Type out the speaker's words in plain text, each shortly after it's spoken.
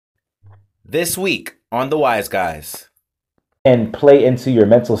This week on The Wise Guys. And play into your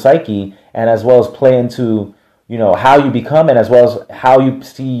mental psyche, and as well as play into how you become, and as well as how you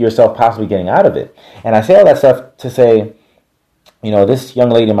see yourself possibly getting out of it. And I say all that stuff to say, this young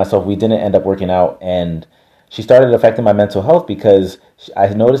lady and myself, we didn't end up working out, and she started affecting my mental health because I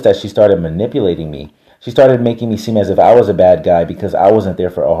noticed that she started manipulating me. She started making me seem as if I was a bad guy because I wasn't there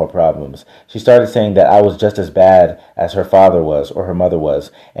for all her problems. She started saying that I was just as bad as her father was or her mother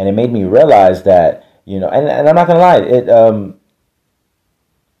was. And it made me realize that, and I'm not going to lie,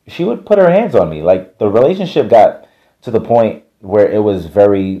 she would put her hands on me. Like, the relationship got to the point where it was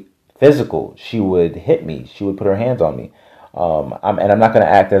very physical. She would hit me. She would put her hands on me. And I'm not going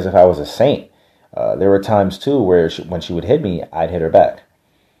to act as if I was a saint. There were times too where when she would hit me, I'd hit her back.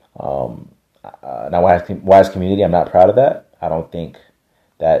 Now, wise community, I'm not proud of that. I don't think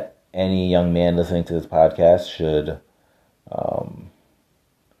that any young man listening to this podcast should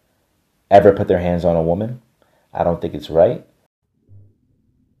ever put their hands on a woman. I don't think it's right.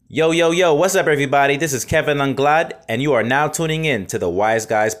 Yo, what's up, everybody? This is Kevin Unglad, and you are now tuning in to the Wise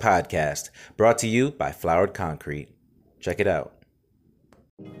Guys podcast, brought to you by Flowered Concrete. Check it out.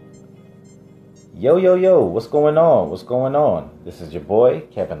 Yo, what's going on? What's going on? This is your boy,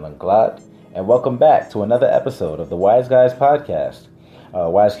 Kevin Unglad, and welcome back to another episode of the Wise Guys podcast.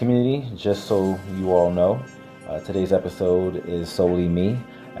 Wise community, just so you all know, today's episode is solely me,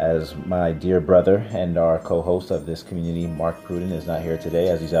 as my dear brother and our co-host of this community, Mark Pruden, is not here today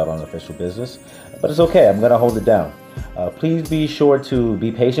as he's out on official business. But it's okay, I'm going to hold it down. Please be sure to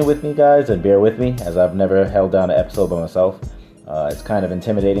be patient with me, guys, and bear with me, as I've never held down an episode by myself. It's kind of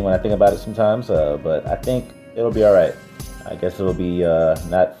intimidating when I think about it sometimes, but I think it'll be all right. I guess it'll be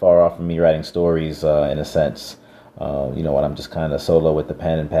not far off from me writing stories in a sense, when I'm just kind of solo with the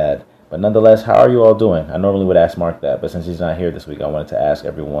pen and pad. But nonetheless, how are you all doing? I normally would ask Mark that, but since he's not here this week, I wanted to ask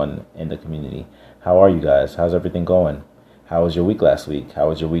everyone in the community, how are you guys? How's everything going? How was your week last week? How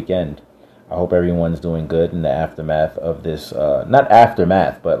was your weekend? I hope everyone's doing good in the aftermath of this, not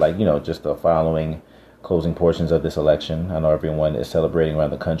aftermath, but just the following closing portions of this election. I know everyone is celebrating around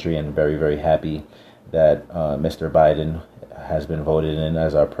the country and very, very happy that Mr. Biden has been voted in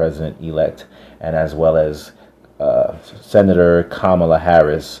as our president-elect, and as well as Senator Kamala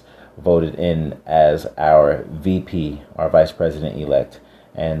Harris voted in as our VP, our Vice President-elect.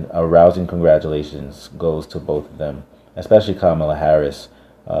 And a rousing congratulations goes to both of them, especially Kamala Harris,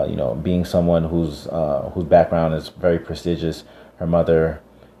 being someone whose background is very prestigious. Her mother,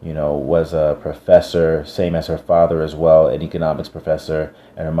 was a professor, same as her father as well, an economics professor,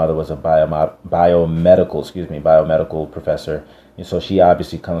 and her mother was a biomedical professor. And so she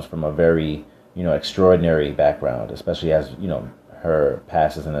obviously comes from a very, extraordinary background, especially as, her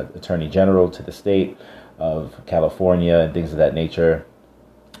past as an attorney general to the state of California and things of that nature.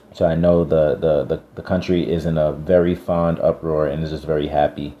 So I know the country is in a very fond uproar and is just very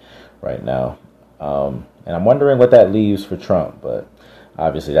happy right now. And I'm wondering what that leaves for Trump, but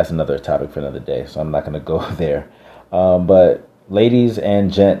obviously that's another topic for another day, so I'm not going to go there. But ladies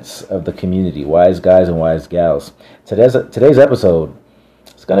and gents of the community, wise guys and wise gals, today's episode,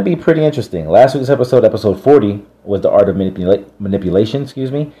 it's going to be pretty interesting. Last week's episode 40, was the art of manipulation,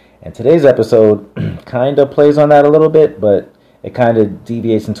 and today's episode kind of plays on that a little bit, but it kind of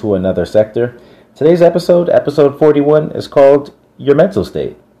deviates into another sector. Today's episode 41, is called Your Mental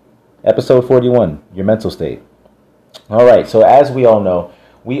State. Episode 41, Your Mental State. All right, so as we all know,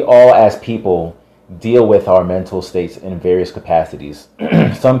 we all as people deal with our mental states in various capacities.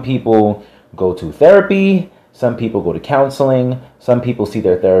 Some people go to therapy, some people go to counseling, some people see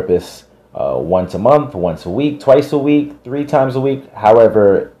their therapists once a month, once a week, twice a week, 3 times a week,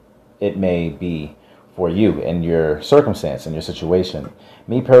 however it may be for you and your circumstance and your situation.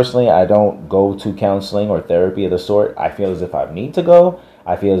 Me personally, I don't go to counseling or therapy of the sort. I feel as if I need to go.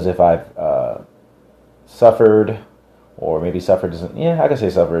 I feel as if I've suffered, or maybe suffered isn't, I can say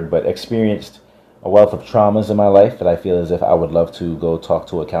suffered, but experienced a wealth of traumas in my life that I feel as if I would love to go talk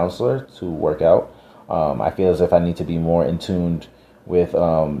to a counselor to work out. I feel as if I need to be more in tune with,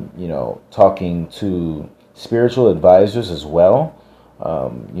 talking to spiritual advisors as well,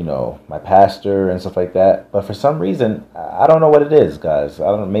 my pastor and stuff like that. But for some reason, I don't know what it is, guys. I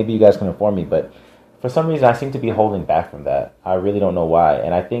don't know, maybe you guys can inform me, but for some reason, I seem to be holding back from that. I really don't know why.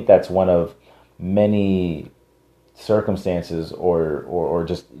 And I think that's one of many circumstances or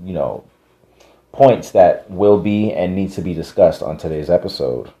just, points that will be and needs to be discussed on today's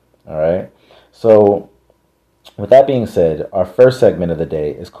episode. All right. So with that being said, our first segment of the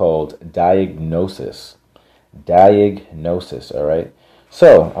day is called Diagnosis. All right.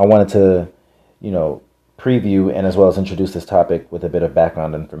 So I wanted to, preview and as well as introduce this topic with a bit of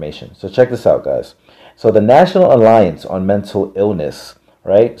background information. So check this out, guys. So the National Alliance on Mental Illness,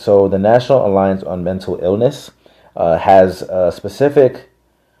 right? So the National Alliance on Mental Illness has a specific,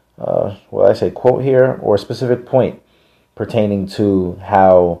 quote here, or a specific point pertaining to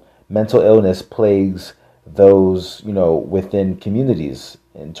how mental illness plagues those, within communities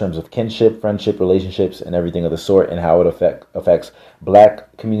in terms of kinship, friendship, relationships, and everything of the sort, and how it affects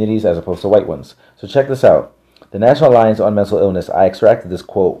Black communities as opposed to white ones. So check this out. The National Alliance on Mental Illness, I extracted this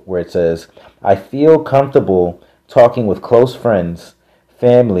quote where it says, "I feel comfortable talking with close friends,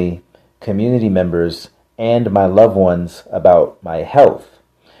 family, community members, and my loved ones about my health.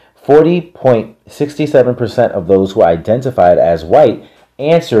 40.67% of those who identified as white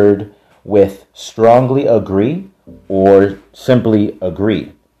answered with strongly agree or simply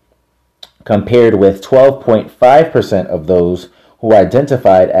agree, compared with 12.5% of those who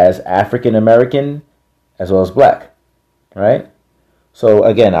identified as African American as well as Black." Right? So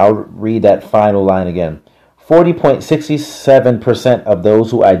again, I'll read that final line again. 40.67% of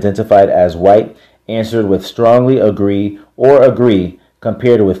those who identified as white answered with strongly agree or agree,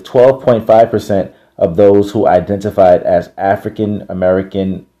 compared with 12.5% of those who identified as African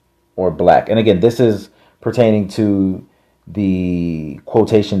American or Black. And again, this is pertaining to the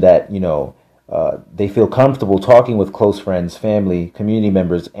quotation that, they feel comfortable talking with close friends, family, community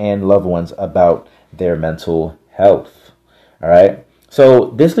members, and loved ones about their mental health. All right.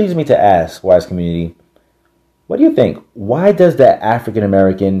 So this leads me to ask, Wise Community, what do you think? Why does the African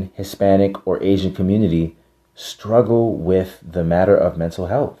American, Hispanic, or Asian community struggle with the matter of mental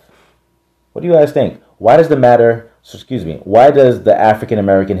health? What do you guys think? Why does the African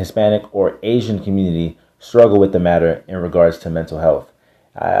American, Hispanic, or Asian community struggle with the matter in regards to mental health?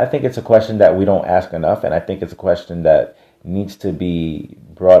 I think it's a question that we don't ask enough, and I think it's a question that needs to be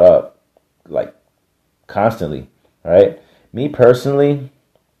brought up constantly. All right. Me personally,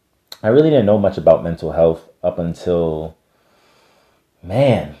 I really didn't know much about mental health up until,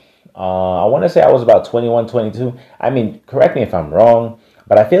 I want to say I was about 21, 22. I mean, correct me if I'm wrong,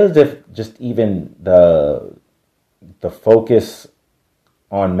 but I feel as if just even the focus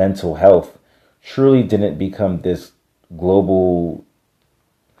on mental health truly didn't become this global,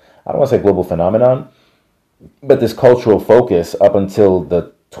 I don't want to say global phenomenon, but this cultural focus up until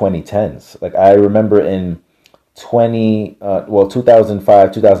the 2010s. Like I remember in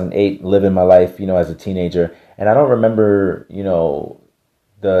 2005, 2008, living my life, as a teenager. And I don't remember,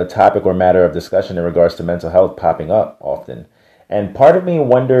 the topic or matter of discussion in regards to mental health popping up often. And part of me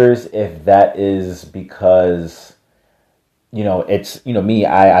wonders if that is because, it's, me,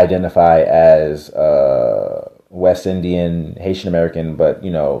 I identify as West Indian, Haitian American, but,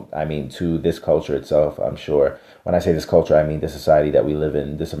 to this culture itself, I'm sure. When I say this culture, I mean the society that we live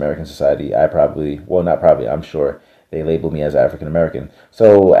in, this American society. I'm sure they label me as African American.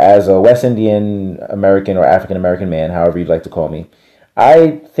 So as a West Indian American or African American man, however you'd like to call me,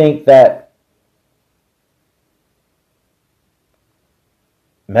 I think that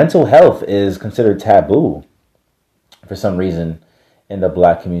mental health is considered taboo for some reason in the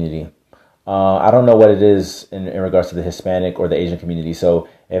Black community. I don't know what it is in regards to the Hispanic or the Asian community. So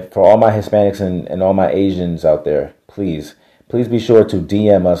if for all my Hispanics and all my Asians out there, please be sure to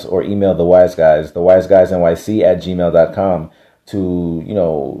DM us or email the Wise Guys, thewiseguysnyc@gmail.com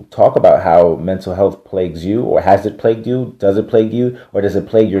to, talk about how mental health plagues you, or has it plagued you? Does it plague you? Or does it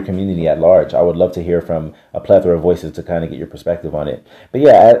plague your community at large? I would love to hear from a plethora of voices to kind of get your perspective on it. But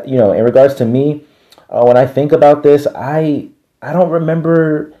yeah, in regards to me, when I think about this, I don't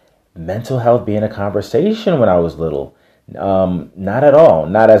remember mental health being a conversation when I was little. Not at all.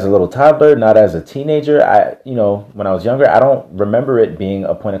 Not as a little toddler, not as a teenager. When I was younger, I don't remember it being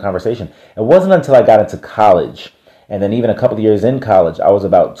a point of conversation. It wasn't until I got into college, and then even a couple of years in college, I was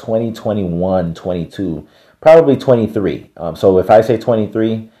about 20, 21, 22, probably 23. So if I say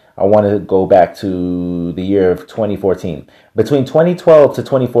 23, I want to go back to the year of 2014. Between 2012 to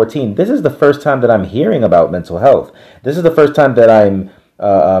 2014, this is the first time that I'm hearing about mental health. This is the first time that I'm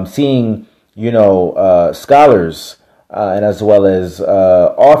seeing, scholars and as well as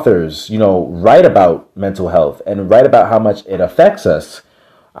authors, write about mental health and write about how much it affects us.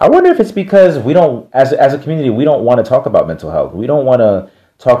 I wonder if it's because we don't, as a community, we don't want to talk about mental health. We don't want to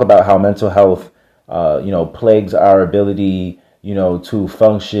talk about how mental health, plagues our ability, to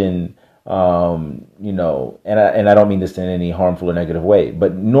function, and I don't mean this in any harmful or negative way,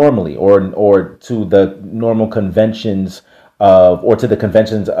 but normally, or to the normal conventions or to the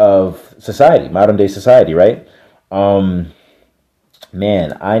conventions of society, modern day society, right? Man,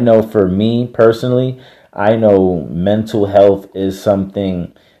 I know for me personally, I know mental health is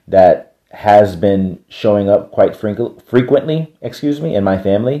something that has been showing up quite frequently, in my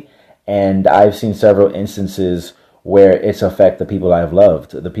family. And I've seen several instances where it's affect the people I've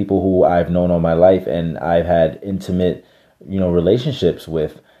loved, the people who I've known all my life, and I've had intimate, relationships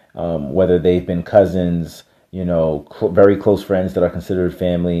with, whether they've been cousins, very close friends that are considered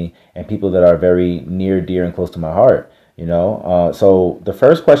family, and people that are very near, dear, and close to my heart. So the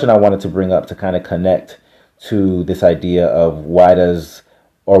first question I wanted to bring up to kind of connect to this idea of why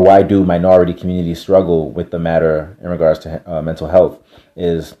do minority communities struggle with the matter in regards to mental health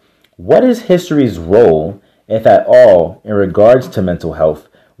is, what is history's role, if at all, in regards to mental health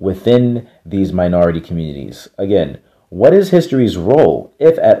within these minority communities? Again, what is history's role,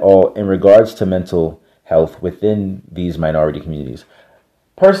 if at all, in regards to mental health within these minority communities?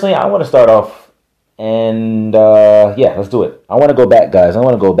 Personally, I want to start off and, let's do it. I want to go back, guys. I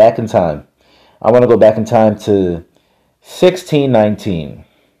want to go back in time. I want to go back in time to 1619.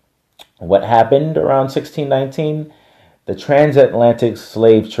 What happened around 1619? The transatlantic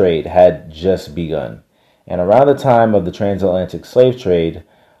slave trade had just begun. And around the time of the transatlantic slave trade,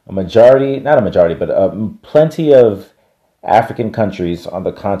 plenty of African countries on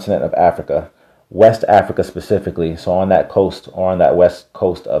the continent of Africa, West Africa specifically, so on that coast, or on that west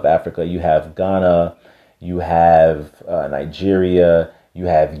coast of Africa, you have Ghana, you have Nigeria, you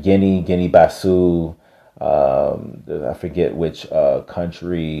have Guinea-Bissau, I forget which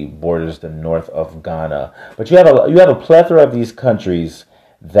country borders the north of Ghana, but you have a plethora of these countries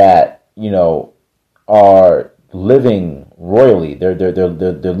that are living royally. They're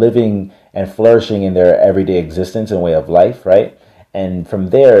living and flourishing in their everyday existence and way of life, right? And from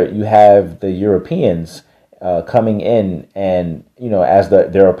there, you have the Europeans coming in, and as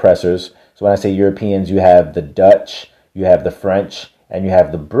their oppressors. So when I say Europeans, you have the Dutch, you have the French, and you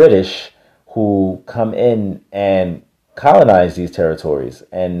have the British, who come in and colonize these territories.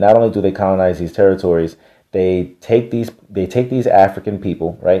 And not only do they colonize these territories, they take these African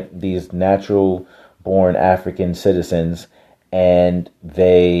people, right? These natural born African citizens, and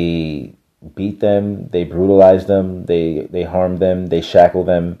they beat them, they brutalize them, they harm them, they shackle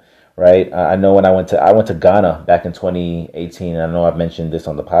them, right? I know when I went to Ghana back in 2018. I know I've mentioned this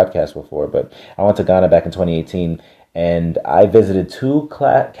on the podcast before, but I went to Ghana back in 2018, and I visited two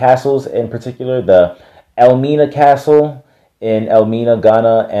castles in particular, the Elmina Castle in Elmina,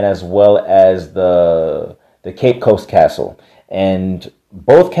 Ghana, and as well as the Cape Coast Castle. And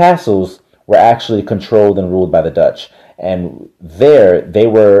both castles were actually controlled and ruled by the Dutch. And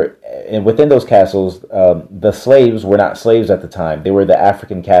within those castles, the slaves were not slaves at the time. They were the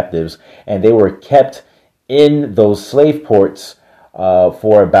African captives, and they were kept in those slave ports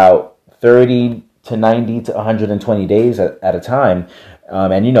for about 30 to 90 to 120 days at a time.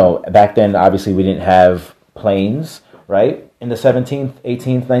 And back then, obviously, we didn't have planes, right? In the 17th,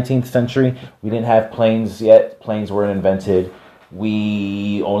 18th, 19th century, we didn't have planes yet. Planes weren't invented.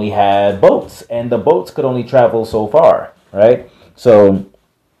 We only had boats, and the boats could only travel so far, right? So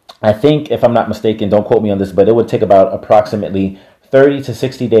I think, if I'm not mistaken, don't quote me on this, but it would take about approximately 30 to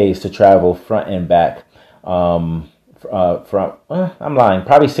 60 days to travel front and back. I'm lying,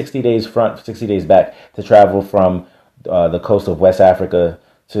 probably 60 days front, 60 days back to travel from the coast of West Africa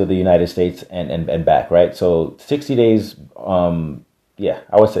to the United States and back, right? So 60 days,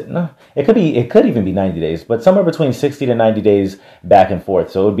 I would say, no, it could even be 90 days, but somewhere between 60 to 90 days back and forth.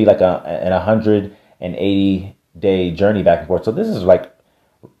 So it would be like an 180-day journey back and forth. So this is like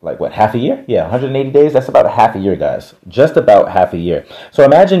what, half a year? Yeah, 180 days. That's about a half a year, guys. Just about half a year. So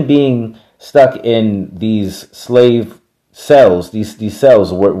imagine being stuck in these slave cells, these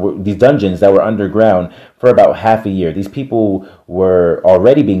cells were these dungeons that were underground for about half a year. These people were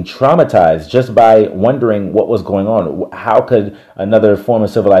already being traumatized just by wondering what was going on. How could another form of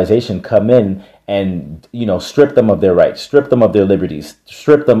civilization come in and strip them of their rights, strip them of their liberties,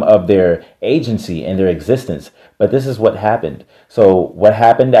 strip them of their agency and their existence? But this is what happened. So what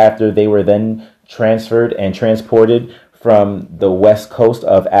happened after they were then transferred and transported from the west coast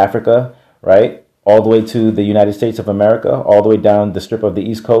of Africa, right, all the way to the United States of America, all the way down the strip of the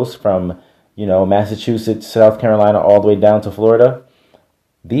East Coast from, Massachusetts, South Carolina, all the way down to Florida?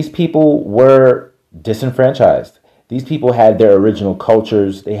 These people were disenfranchised. These people had their original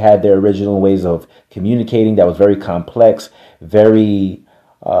cultures. They had their original ways of communicating that was very complex, very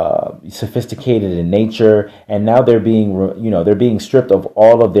sophisticated in nature. And now they're being stripped of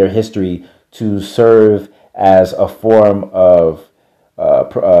all of their history to serve as a form of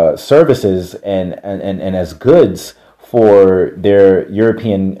services and as goods for their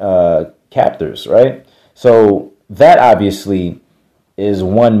European captors, right? So that obviously is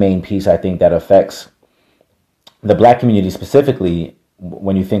one main piece, I think, that affects the Black community specifically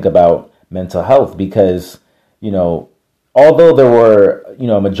when you think about mental health because, although there were,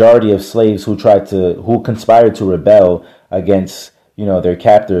 a majority of slaves who conspired to rebel against, their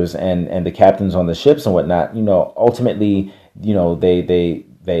captors and the captains on the ships and whatnot, ultimately, they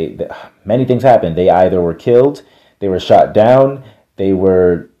many things happened. They either were killed, they were shot down, they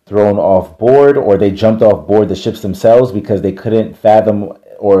were thrown off board, or they jumped off board the ships themselves because they couldn't fathom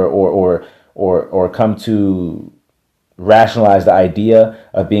or come to rationalize the idea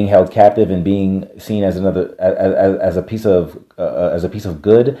of being held captive and being seen as as a piece of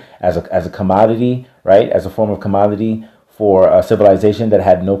good, as a commodity, right? As a form of commodity for a civilization that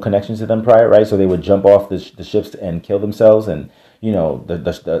had no connection to them prior, right? So they would jump off the ships and kill themselves, and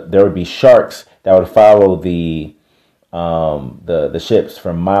there would be sharks that would follow the ships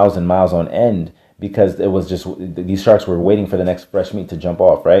for miles and miles on end because it was just these sharks were waiting for the next fresh meat to jump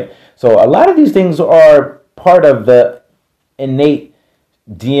off, right? So a lot of these things are part of the innate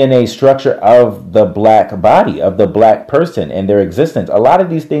DNA structure of the black body, of the black person and their existence. A lot of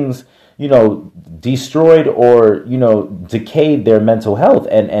these things, destroyed or, decayed their mental health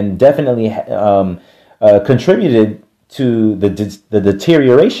and definitely contributed to the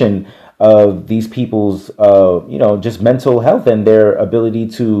deterioration of these people's, just mental health and their ability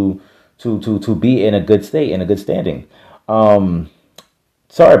to be in a good state, in a good standing.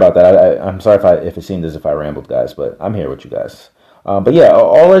 Sorry about that. I'm sorry if it seemed as if I rambled, guys, but I'm here with you guys. But yeah,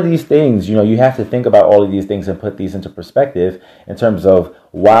 all of these things, you have to think about all of these things and put these into perspective in terms of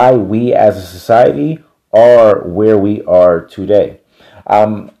why we as a society are where we are today.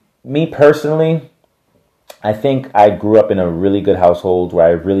 Me personally, I think I grew up in a really good household where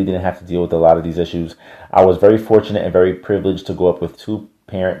I really didn't have to deal with a lot of these issues. I was very fortunate and very privileged to grow up with two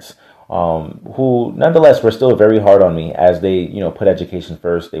parents who nonetheless were still very hard on me as they, put education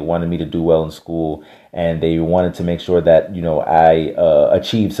first. They wanted me to do well in school, and they wanted to make sure that, I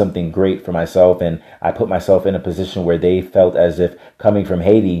achieved something great for myself, and I put myself in a position where they felt as if coming from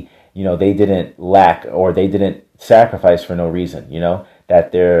Haiti, they didn't lack or they didn't sacrifice for no reason,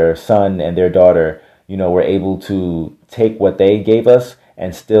 that their son and their daughter, were able to take what they gave us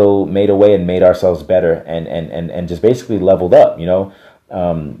and still made a way and made ourselves better and just basically leveled up,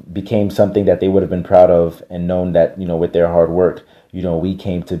 became something that they would have been proud of and known that, with their hard work, we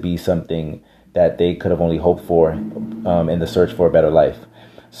came to be something that they could have only hoped for in the search for a better life.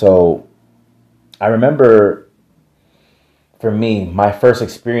 So I remember, for me, my first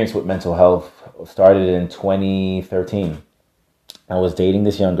experience with mental health started in 2013. I was dating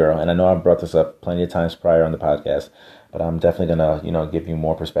this young girl, and I know I've brought this up plenty of times prior on the podcast, but I'm definitely gonna, give you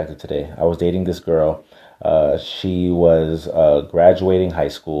more perspective today. I was dating this girl. She was graduating high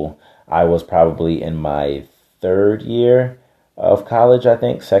school. I was probably in my third year of college, I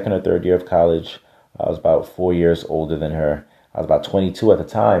think, second or third year of college. I was about 4 years older than her. I was about 22 at the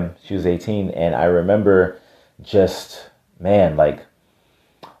time. She was 18, and I remember just, man,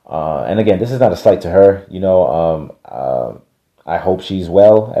 and again, this is not a slight to her, I hope she's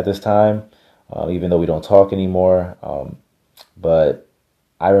well at this time, even though we don't talk anymore. But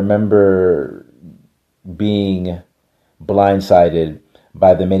I remember being blindsided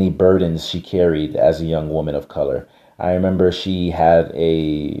by the many burdens she carried as a young woman of color. I remember she had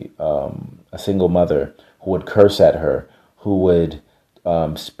a single mother who would curse at her, who would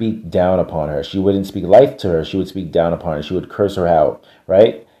speak down upon her. She wouldn't speak life to her. She would speak down upon her. She would curse her out,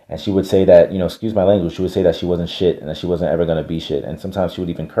 right? And she would say that, excuse my language, she would say that she wasn't shit and that she wasn't ever going to be shit. And sometimes she would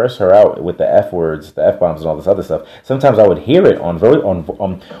even curse her out with the F words, the F bombs and all this other stuff. Sometimes I would hear it on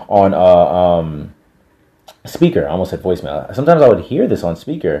speaker. I almost said voicemail. Sometimes I would hear this on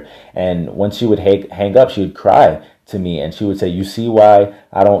speaker. And when she would hang up, she would cry to me. And she would say, you see why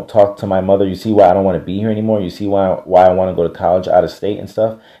I don't talk to my mother? You see why I don't want to be here anymore? You see why I want to go to college out of state and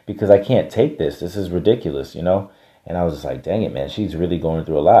stuff? Because I can't take this. This is ridiculous, And I was just like, dang it, man, she's really going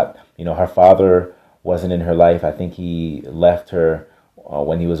through a lot. Her father wasn't in her life. I think he left her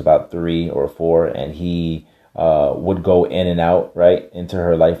when he was about 3 or 4, and he would go in and out, right, into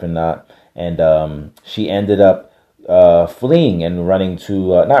her life and not. And she ended up fleeing and running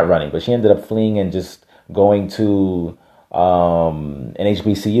to, not running, but she ended up fleeing and just going to an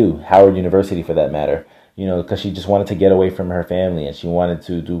HBCU, Howard University for that matter, because she just wanted to get away from her family and she wanted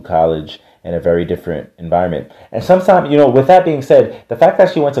to do college in a very different environment. And sometimes, with that being said, the fact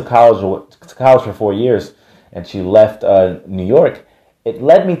that she went to college for 4 years and she left New York, it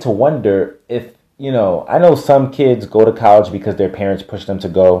led me to wonder if, I know some kids go to college because their parents push them to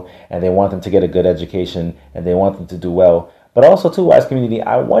go and they want them to get a good education and they want them to do well. But also too, Wise Community,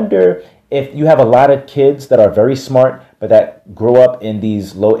 I wonder if you have a lot of kids that are very smart, but that grow up in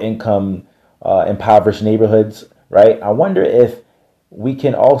these low income, impoverished neighborhoods, right? I wonder if we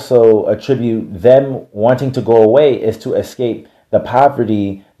can also attribute them wanting to go away is to escape the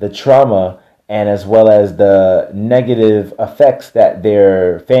poverty, the trauma, and as well as the negative effects that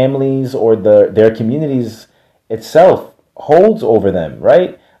their families or their communities itself holds over them,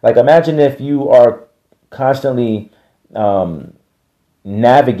 right? Like imagine if you are constantly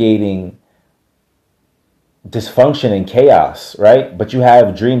navigating dysfunction and chaos, right? But you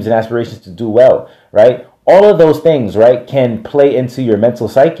have dreams and aspirations to do well, right? All of those things, right, can play into your mental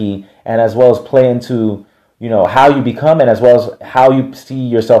psyche and as well as play into, how you become and as well as how you see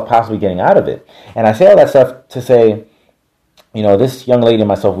yourself possibly getting out of it. And I say all that stuff to say, this young lady and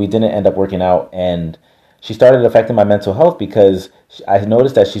myself, we didn't end up working out, and she started affecting my mental health because I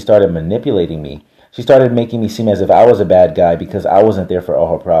noticed that she started manipulating me. She started making me seem as if I was a bad guy because I wasn't there for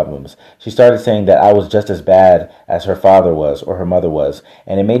all her problems. She started saying that I was just as bad as her father was or her mother was.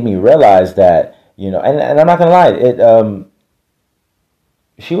 And it made me realize that, and I'm not going to lie,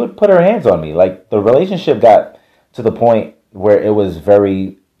 she would put her hands on me. Like the relationship got to the point where it was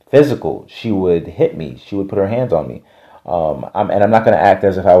very physical. She would hit me. She would put her hands on me. And I'm not going to act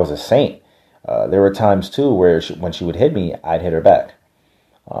as if I was a saint. There were times too where when she would hit me, I'd hit her back.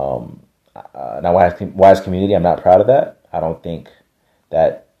 Now, wise community, I'm not proud of that. I don't think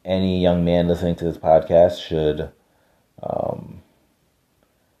that any young man listening to this podcast should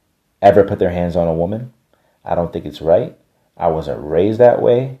ever put their hands on a woman. I don't think it's right. I wasn't raised that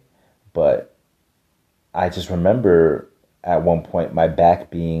way, but I just remember at one point my back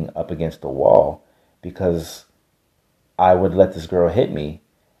being up against the wall because I would let this girl hit me,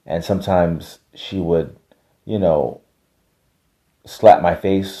 and sometimes she would, slap my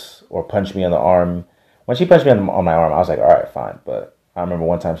face or punch me on the arm. When she punched me on my arm, I was like, all right, fine. But I remember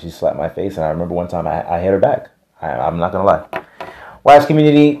one time she slapped my face, and I remember one time I hit her back. I'm not going to lie. Wise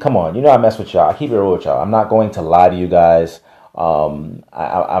community, come on. I mess with y'all. I keep it real with y'all. I'm not going to lie to you guys.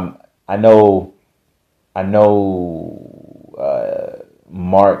 I know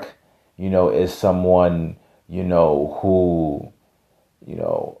Mark, is someone, who,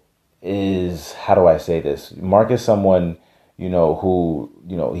 is, how do I say this? Mark is someone, who,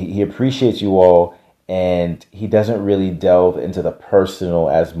 he appreciates you all, and he doesn't really delve into the personal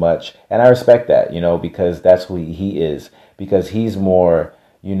as much. And I respect that, because that's who he is, because he's more,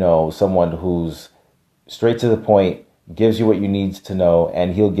 someone who's straight to the point, gives you what you need to know,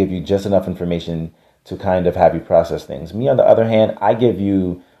 and he'll give you just enough information to kind of have you process things. Me, on the other hand, I give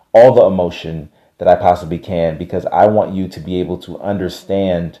you all the emotion that I possibly can because I want you to be able to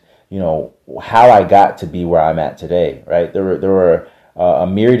understand how I got to be where I'm at today, right? There were a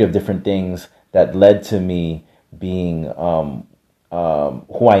myriad of different things that led to me being who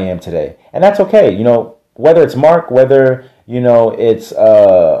I am today, and that's okay. Whether it's Mark, whether it's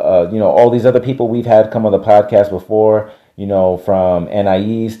all these other people we've had come on the podcast before, from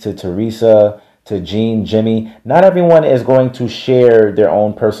Anais to Teresa to Jean, Jimmy. Not everyone is going to share their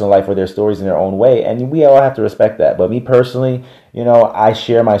own personal life or their stories in their own way, and we all have to respect that. But me personally, I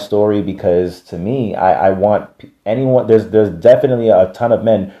share my story because to me, I want anyone. There's definitely a ton of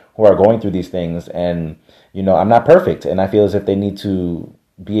men who are going through these things, and I'm not perfect, and I feel as if they need to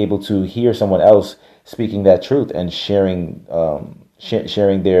be able to hear someone else speaking that truth and sharing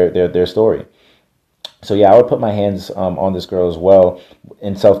their story. So yeah, I would put my hands on this girl as well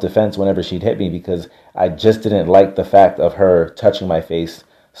in self-defense whenever she'd hit me because I just didn't like the fact of her touching my face,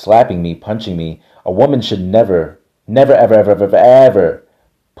 slapping me, punching me. A woman should never, ever, ever, ever, ever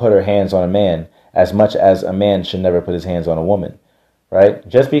put her hands on a man as much as a man should never put his hands on a woman, right?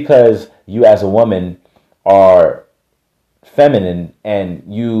 Just because you as a woman are feminine and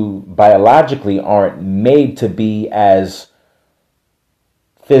you biologically aren't made to be as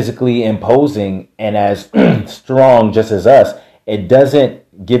physically imposing and as strong just as us, it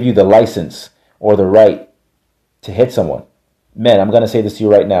doesn't give you the license or the right to hit someone. Men, I'm going to say this to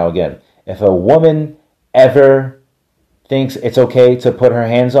you right now again. If a woman ever thinks it's okay to put her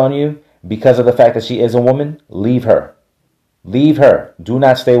hands on you because of the fact that she is a woman, leave her. Leave her. Do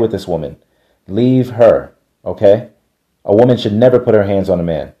not stay with this woman. Leave her, okay? A woman should never put her hands on a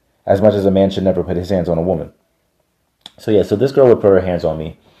man as much as a man should never put his hands on a woman. So this girl would put her hands on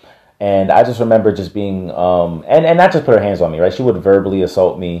me. And I just remember just being, and not just put her hands on me, right? She would verbally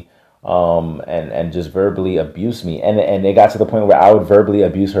assault me, and just verbally abuse me. And it got to the point where I would verbally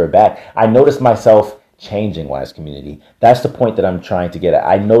abuse her back. I noticed myself changing, Wise community. That's the point that I'm trying to get at.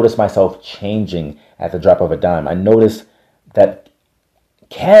 I noticed myself changing at the drop of a dime. I noticed that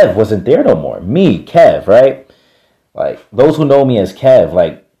Kev wasn't there no more. Me, Kev, right? Like, those who know me as Kev,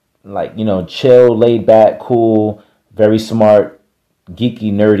 like chill, laid back, cool, very smart,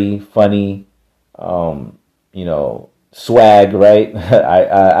 geeky, nerdy, funny, swag, right?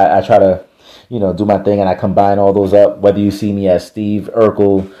 I try to, do my thing, and I combine all those up. Whether you see me as Steve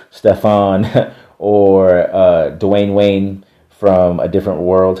Urkel, Stefan, or Dwayne Wayne from A Different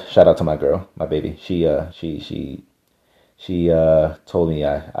World. Shout out to my girl, my baby. She told me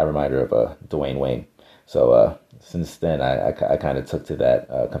I remind her of Dwayne Wayne. So since then, I kind of took to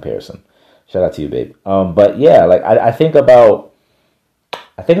that comparison. Shout out to you, babe. But yeah, like I think about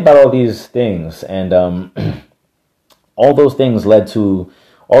all these things, and all those things led to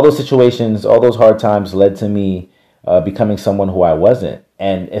all those situations, all those hard times led to me becoming someone who I wasn't,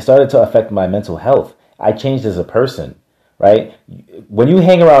 and it started to affect my mental health. I changed as a person, right? When you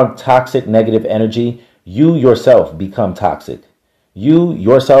hang around toxic, negative energy, you yourself become toxic. You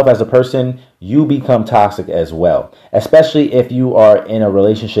yourself as a person, you become toxic as well, especially if you are in a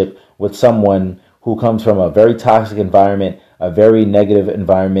relationship with someone who comes from a very toxic environment, a very negative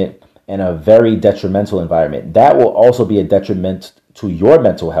environment, and a very detrimental environment. That will also be a detriment to your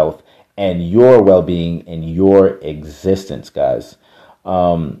mental health and your well-being and your existence, guys.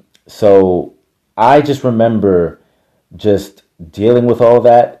 So I just remember just dealing with all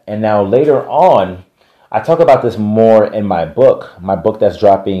that. And now later on, I talk about this more in my book that's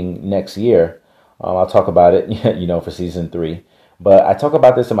dropping next year. I'll talk about it, for season 3. But I talk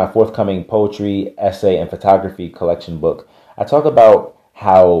about this in my forthcoming poetry, essay, and photography collection book. I talk about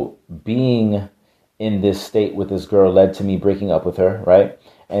how being in this state with this girl led to me breaking up with her, right?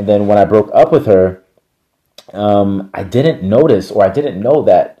 And then when I broke up with her, I didn't notice, or I didn't know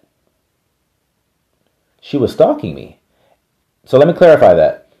that she was stalking me. So let me clarify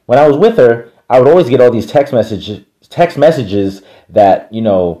that. When I was with her, I would always get all these text messages that,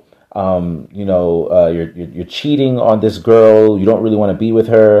 you're cheating on this girl. You don't really want to be with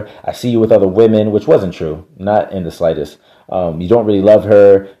her. I see you with other women, which wasn't true, not in the slightest. You don't really love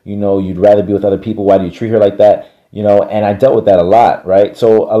her. You'd rather be with other people. Why do you treat her like that? And I dealt with that a lot, right?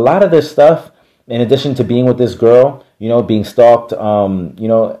 So a lot of this stuff, in addition to being with this girl, being stalked,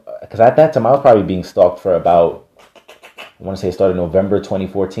 because at that time I was probably being stalked for about, I want to say it started November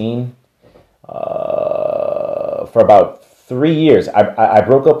 2014. For about 3 years. I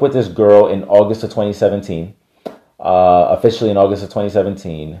broke up with this girl in August of 2017, officially in August of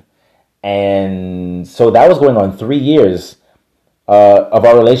 2017. And so that was going on 3 years of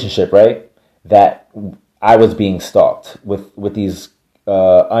our relationship, right? That I was being stalked with these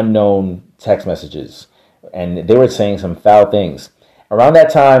unknown text messages. And they were saying some foul things. Around that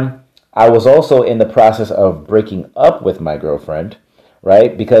time, I was also in the process of breaking up with my girlfriend,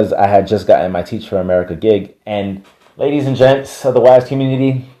 right? Because I had just gotten my Teach for America gig. And ladies and gents of the WISE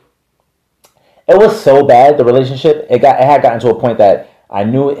community, it was so bad, the relationship. It had gotten to a point that I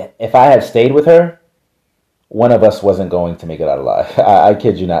knew if I had stayed with her, one of us wasn't going to make it out alive. I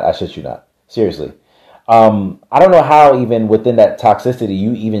kid you not. I shit you not. Seriously. I don't know how even within that toxicity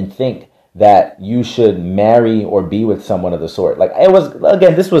you even think that you should marry or be with someone of the sort. Like, it was,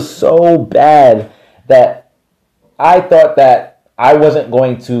 again, this was so bad that I thought that I wasn't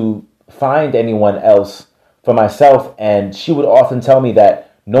going to find anyone else for myself. And she would often tell me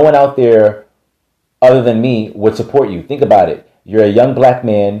that no one out there other than me would support you. Think about it. You're a young black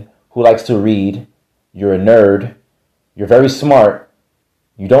man who likes to read. You're a nerd. You're very smart.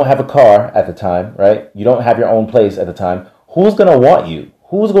 You don't have a car at the time, right? You don't have your own place at the time. Who's going to want you?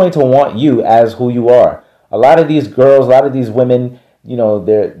 Who's going to want you as who you are? A lot of these girls, a lot of these women,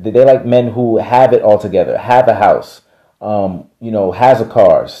 they're like men who have it all together, have a house, has a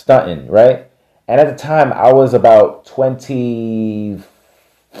car, stunting, right? And at the time, I was about 20.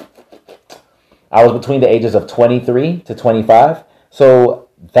 I was between the ages of 23 to 25. So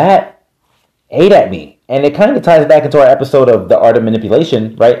that ate at me. And it kind of ties back into our episode of The Art of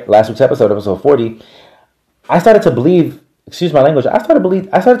Manipulation, right? Last week's episode 40. I started to believe, excuse my language, I started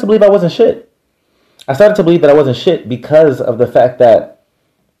to believe I wasn't shit. I started to believe that I wasn't shit because of the fact that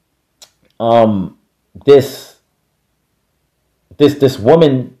this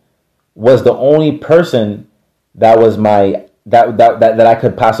woman was the only person that was that I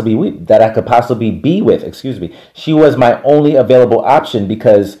could possibly be with. Excuse me. She was my only available option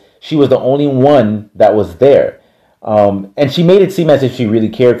because she was the only one that was there. And she made it seem as if she really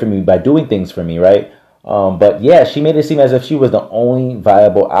cared for me by doing things for me, right? But yeah, she made it seem as if she was the only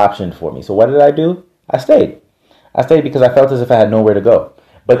viable option for me. So what did I do? I stayed. I stayed because I felt as if I had nowhere to go.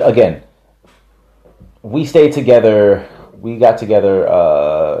 But again, we stayed together. We got together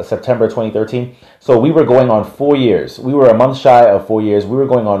September 2013. So we were going on 4 years. We were a month shy of 4 years. We were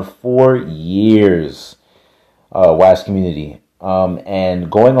going on 4 years, WISE community.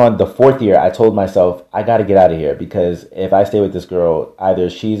 And going on the 4th year, I told myself, I got to get out of here because if I stay with this girl, either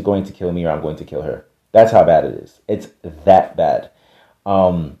she's going to kill me or I'm going to kill her. That's how bad it is. It's that bad.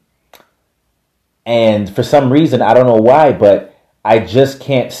 And for some reason, I don't know why, but I just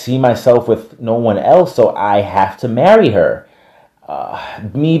can't see myself with no one else, so I have to marry her.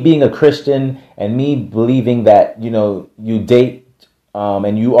 Me being a Christian and me believing that, you date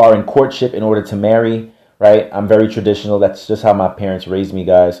and you are in courtship in order to marry, right? I'm very traditional. That's just how my parents raised me,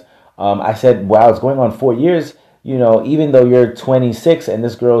 guys. I said, wow, it's going on 4 years. Even though you're 26 and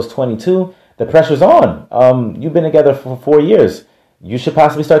this girl's 22, the pressure's on. You've been together for 4 years. You should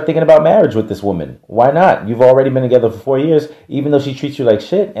possibly start thinking about marriage with this woman. Why not? You've already been together for 4 years. Even though she treats you like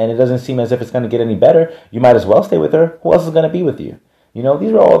shit and it doesn't seem as if it's going to get any better, you might as well stay with her. Who else is going to be with you? These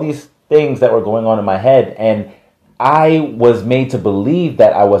are all these things that were going on in my head. And I was made to believe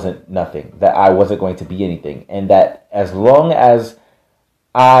that I wasn't nothing, that I wasn't going to be anything. And that as long as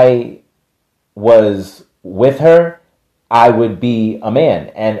I was with her, I would be a man.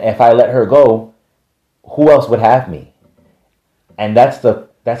 And if I let her go, who else would have me? And that's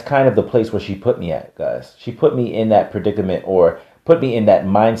kind of the place where she put me at, guys. She put me in that predicament, or put me in that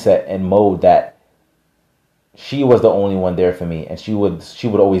mindset and mode that she was the only one there for me, and she would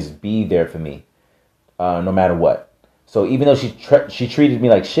always be there for me, no matter what. So even though she treated me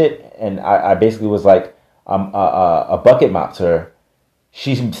like shit, and I basically was like a bucket mop to her,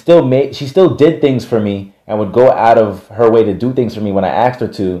 she still did things for me and would go out of her way to do things for me when I asked her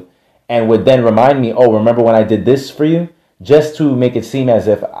to, and would then remind me, oh, remember when I did this for you? Just to make it seem as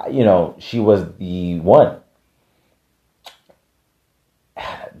if, she was the one.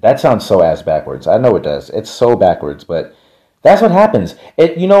 That sounds so ass backwards. I know it does. It's so backwards, but that's what happens.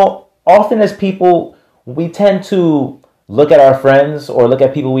 Often as people, we tend to look at our friends or look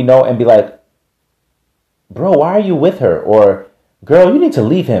at people we know and be like, bro, why are you with her? Or, girl, you need to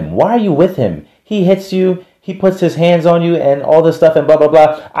leave him. Why are you with him? He hits you, he puts his hands on you and all this stuff and blah, blah,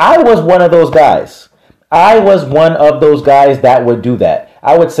 blah. I was one of those guys. I was one of those guys that would do that.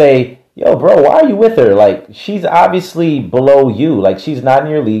 I would say, yo, bro, why are you with her? Like, she's obviously below you. Like, she's not in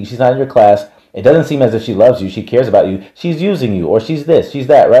your league. She's not in your class. It doesn't seem as if she loves you. She cares about you. She's using you, or she's this, she's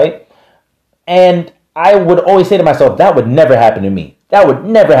that, right? And I would always say to myself, that would never happen to me. That would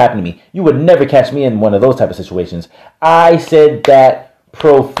never happen to me. You would never catch me in one of those type of situations. I said that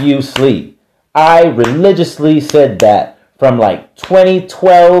profusely. I religiously said that from like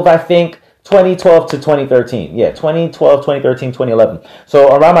 2012, I think. 2012 to 2013. Yeah, 2012, 2013, 2011.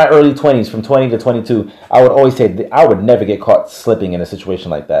 So around my early 20s, from 20 to 22, I would always say that I would never get caught slipping in a situation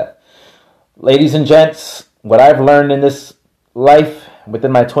like that. Ladies and gents, what I've learned in this life,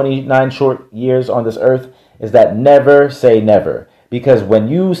 within my 29 short years on this earth, is that never say never. Because when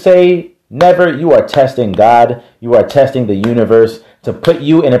you say never, you are testing God, you are testing the universe to put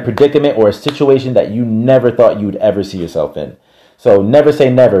you in a predicament or a situation that you never thought you would ever see yourself in. So never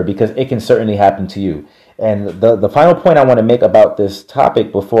say never, because it can certainly happen to you. And the final point I want to make about this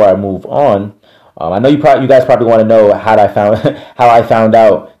topic before I move on, I know you guys probably want to know how I found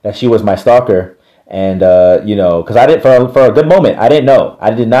out that she was my stalker, and because I did for a good moment I did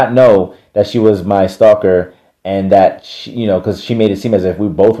not know that she was my stalker, and that because she made it seem as if we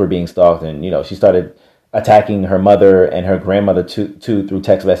both were being stalked, and she started attacking her mother and her grandmother too through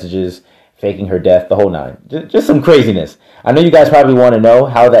text messages, faking her death, the whole nine. Just some craziness. I know you guys probably want to know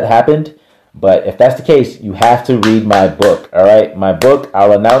how that happened, but if that's the case, you have to read my book, all right? My book,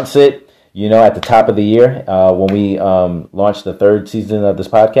 I'll announce it, at the top of the year when we launch the 3rd season of this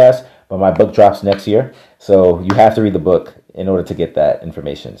podcast, but my book drops next year, so you have to read the book in order to get that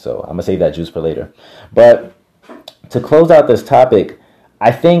information. So I'm going to save that juice for later. But to close out this topic,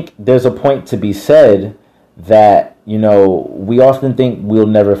 I think there's a point to be said that we often think we'll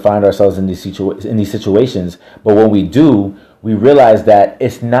never find ourselves in these situations, but when we do, we realize that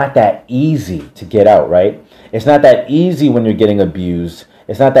it's not that easy to get out, right? It's not that easy when you're getting abused.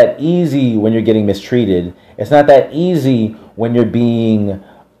 It's not that easy when you're getting mistreated. It's not that easy when you're being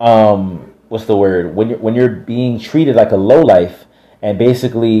when you're being treated like a lowlife and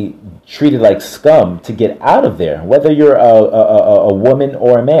basically treated like scum to get out of there, whether you're a woman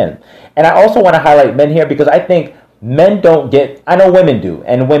or a man. And I also want to highlight men here, because I think men don't get, I know women do,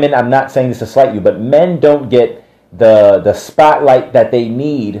 and women, I'm not saying this to slight you, but men don't get the spotlight that they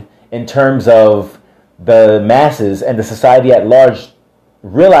need in terms of the masses and the society at large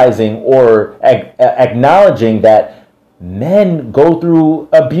realizing or acknowledging that men go through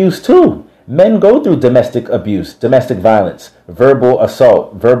abuse too. Men go through domestic abuse, domestic violence, verbal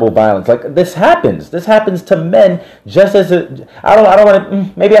assault, verbal violence. Like, this happens. This happens to men just as I don't want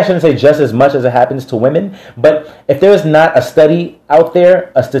to, maybe I shouldn't say just as much as it happens to women, but if there is not a study out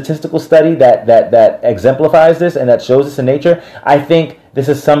there, a statistical study that exemplifies this and that shows this in nature, I think this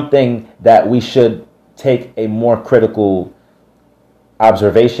is something that we should take a more critical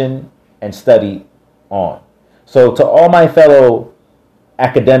observation and study on. So to all my fellow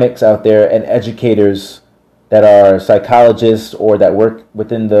academics out there and educators that are psychologists or that work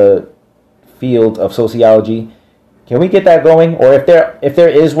within the field of sociology, can we get that going? Or if there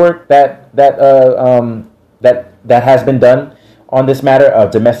is work that has been done on this matter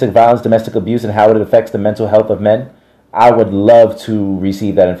of domestic violence, domestic abuse, and how it affects the mental health of men, I would love to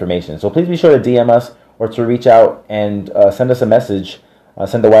receive that information. So please be sure to DM us or to reach out and send us a message.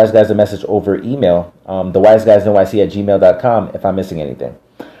 Send the Wise Guys a message over email, thewiseguysnyc@gmail.com if I'm missing anything.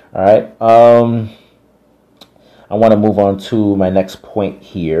 All right. I want to move on to my next point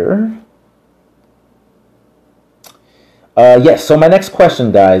here. Yes, so my next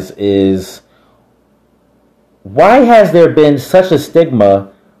question, guys, is why has there been such a stigma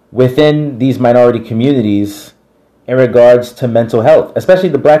within these minority communities in regards to mental health, especially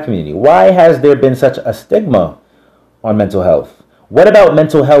the Black community? Why has there been such a stigma on mental health? What about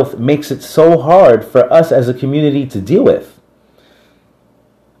mental health makes it so hard for us as a community to deal with?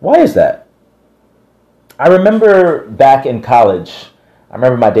 Why is that? I remember back in college, I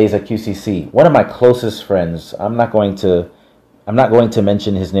remember my days at QCC. One of my closest friends, I'm not going to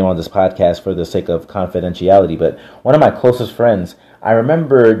mention his name on this podcast for the sake of confidentiality, but one of my closest friends, I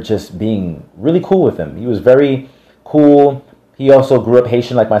remember just being really cool with him. He was very cool. He also grew up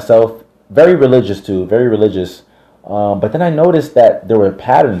Haitian like myself, very religious too, very religious. But then I noticed that there were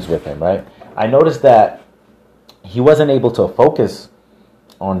patterns with him, right? I noticed that he wasn't able to focus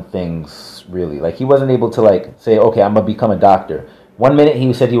on things really. Like he wasn't able to say, okay, I'm going to become a doctor. One minute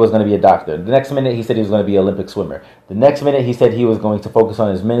he said he was going to be a doctor. The next minute he said he was going to be an Olympic swimmer. The next minute he said he was going to focus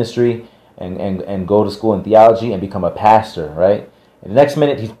on his ministry and go to school in theology and become a pastor, right? And the next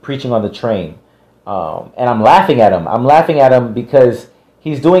minute he's preaching on the train. And I'm laughing at him. I'm laughing at him because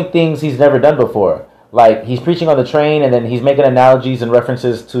he's doing things he's never done before. Like he's preaching on the train and then he's making analogies and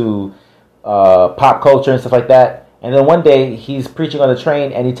references to pop culture and stuff like that. And then one day he's preaching on the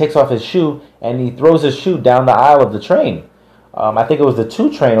train and he takes off his shoe and he throws his shoe down the aisle of the train. I think it was the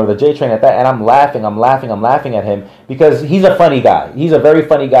 2 train or the J train at that. And I'm laughing at him because he's a funny guy. He's a very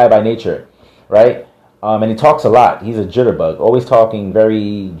funny guy by nature, right? And he talks a lot. He's a jitterbug, always talking,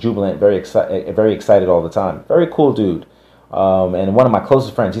 very jubilant, very excited all the time. Very cool dude. And one of my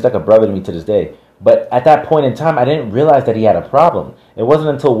closest friends. He's like a brother to me to this day. But at that point in time, I didn't realize that he had a problem. It wasn't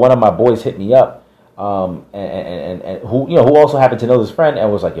until one of my boys hit me up, and who also happened to know this friend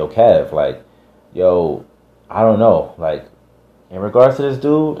and was like, "Yo, Kev, I don't know, in regards to this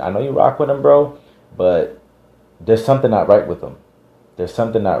dude, I know you rock with him, bro, but there's something not right with him. There's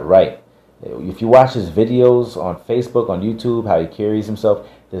something not right. If you watch his videos on Facebook, on YouTube, how he carries himself,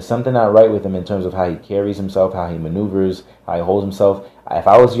 there's something not right with him in terms of how he carries himself, how he maneuvers, how he holds himself. If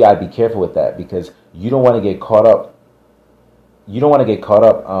I was you, I'd be careful with that because you don't want to get caught up. You don't want to get caught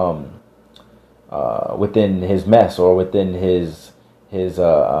up within his mess or within his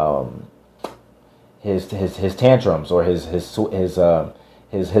tantrums or his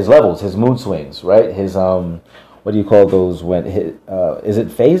levels, his mood swings, right? His what do you call those when is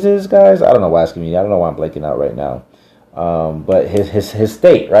it phases, guys? I don't know why asking me. I don't know why I'm blanking out right now. But his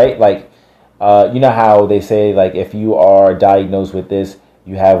state, right? You know how they say if you are diagnosed with this,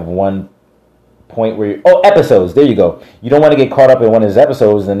 you have one point where episodes. There you go. You don't want to get caught up in one of his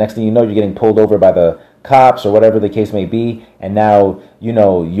episodes. And the next thing you know, you're getting pulled over by the cops or whatever the case may be, and now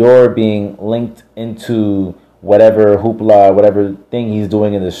you're being linked into whatever hoopla, whatever thing he's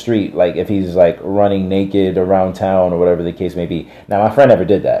doing in the street, like if he's running naked around town or whatever the case may be. Now my friend never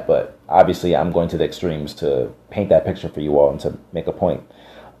did that, but obviously I'm going to the extremes to paint that picture for you all and to make a point.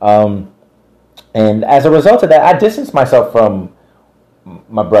 And as a result of that, I distanced myself from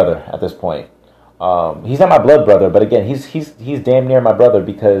my brother at this point. He's not my blood brother, but again, he's damn near my brother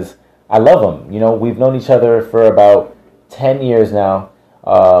because I love him. We've known each other for about 10 years now,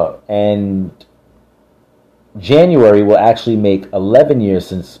 and January will actually make 11 years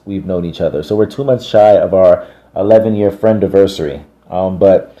since we've known each other. So we're 2 months shy of our 11-year friend-iversary.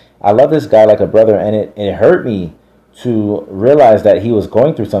 But I love this guy like a brother, and it hurt me to realize that he was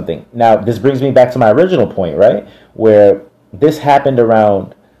going through something. Now, this brings me back to my original point, right? Where this happened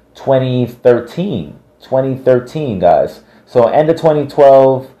around 2013, guys. So end of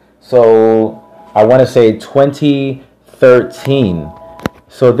 2012. So I want to say 2013.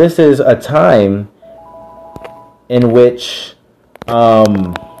 So this is a time in which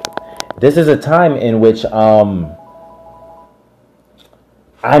I'm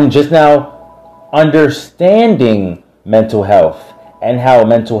just now understanding mental health and how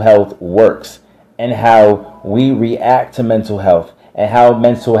mental health works and how we react to mental health and how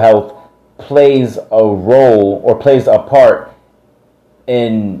mental health plays a role or plays a part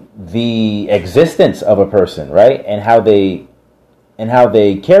in the existence of a person, right? And how they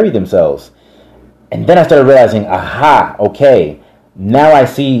carry themselves. And then I started realizing, aha, okay, now I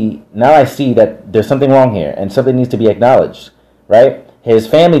see that there's something wrong here and something needs to be acknowledged, right? His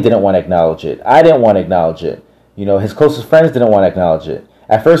family didn't want to acknowledge it. I didn't want to acknowledge it. His closest friends didn't want to acknowledge it.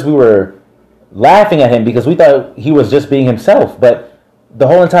 At first we were laughing at him because we thought he was just being himself, but the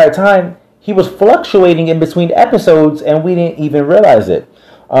whole entire time he was fluctuating in between episodes and we didn't even realize it.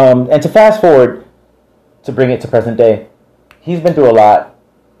 And to fast forward, to bring it to present day, he's been through a lot.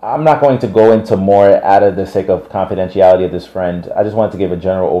 I'm not going to go into more out of the sake of confidentiality of this friend. I just wanted to give a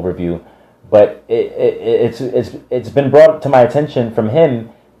general overview. But it's been brought to my attention from him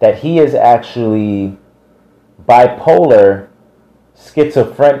that he is actually bipolar 2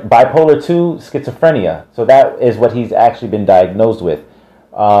 schizophrenia. So that is what he's actually been diagnosed with.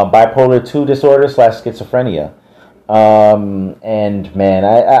 Bipolar 2 disorder / schizophrenia. And man,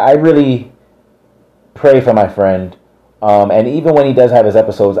 I really pray for my friend. And even when he does have his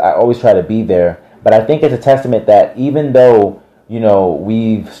episodes, I always try to be there. But I think it's a testament that even though,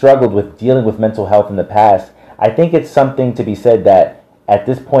 we've struggled with dealing with mental health in the past, I think it's something to be said that at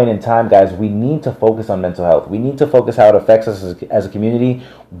this point in time, guys, we need to focus on mental health. We need to focus how it affects us as a community.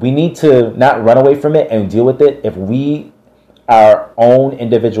 We need to not run away from it and deal with it if we, our own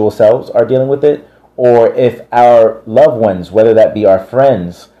individual selves, are dealing with it, or if our loved ones, whether that be our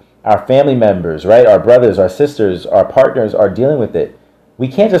friends, our family members, right, our brothers, our sisters, our partners, are dealing with it. We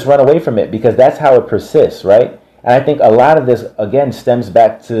can't just run away from it because that's how it persists, right? And I think a lot of this, again, stems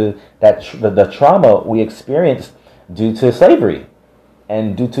back to the trauma we experienced due to slavery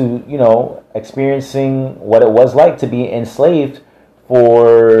and due to, experiencing what it was like to be enslaved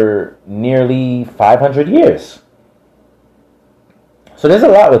for nearly 500 years. So there's a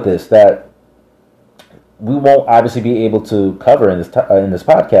lot with this that we won't obviously be able to cover in this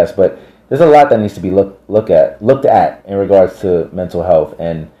podcast, but there's a lot that needs to be looked at in regards to mental health,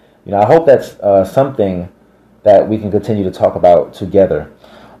 and I hope that's something that we can continue to talk about together.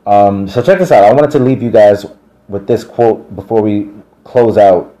 So check this out. I wanted to leave you guys with this quote before we close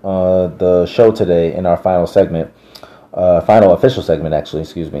out the show today in our final official segment, actually.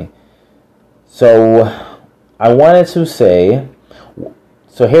 Excuse me. So I wanted to say.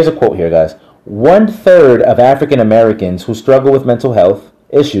 So here's a quote here, guys. 1/3 of African Americans who struggle with mental health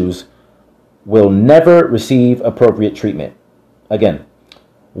issues will never receive appropriate treatment. Again,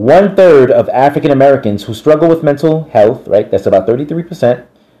 1/3 of African Americans who struggle with mental health, right? That's about 33%.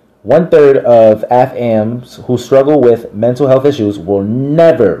 1/3 of AFAMs who struggle with mental health issues will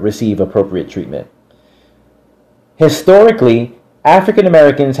never receive appropriate treatment. Historically, African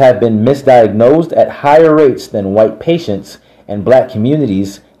Americans have been misdiagnosed at higher rates than white patients, and black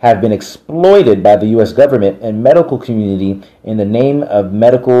communities have been exploited by the U.S. government and medical community in the name of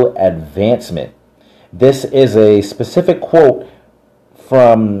medical advancement. This is a specific quote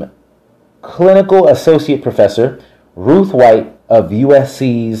from Clinical Associate Professor Ruth White of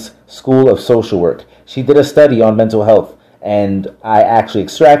USC's School of Social Work. She did a study on mental health, and I actually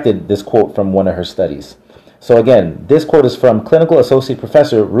extracted this quote from one of her studies. So again, this quote is from Clinical Associate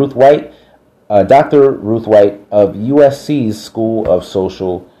Professor Ruth White, Dr. Ruth White of USC's School of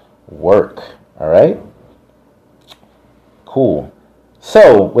Social Work. All right? Cool.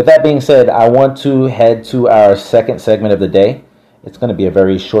 So, with that being said, I want to head to our second segment of the day. It's going to be a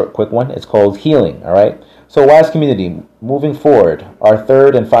very short, quick one. It's called Healing. All right? So, Wise Community, moving forward, our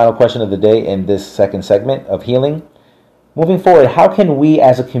third and final question of the day in this second segment of Healing. Moving forward, how can we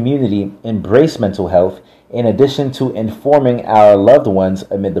as a community embrace mental health in addition to informing our loved ones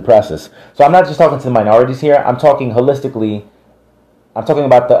amid the process? So I'm not just talking to the minorities here. I'm talking holistically. I'm talking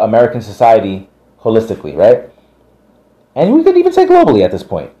about the American society holistically, right? And we could even say globally at this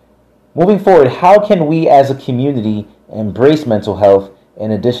point. Moving forward, how can we as a community embrace mental health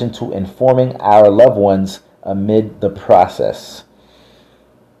in addition to informing our loved ones amid the process?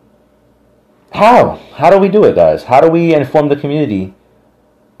 How? How do we do it, guys? How do we inform the community?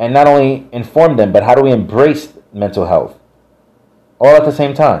 And not only inform them, but how do we embrace mental health? All at the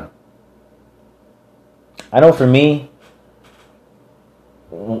same time. I know for me,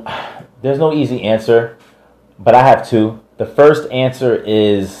 there's no easy answer, but I have two. The first answer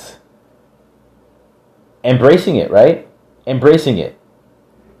is embracing it, right? Embracing it.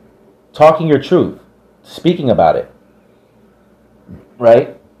 Talking your truth. Speaking about it.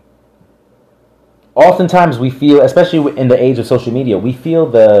 Right? Oftentimes we feel, especially in the age of social media, we feel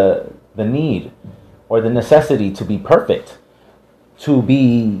the need or the necessity to be perfect, to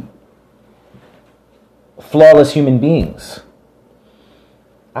be flawless human beings.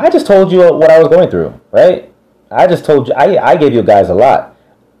 I just told you what I was going through, right? I just told you, I gave you guys a lot.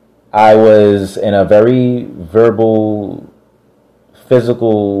 I was in a very verbal,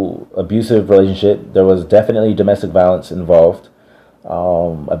 physical, abusive relationship. There was definitely domestic violence involved.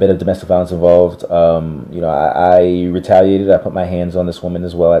 A bit of domestic violence involved. I retaliated. I put my hands on this woman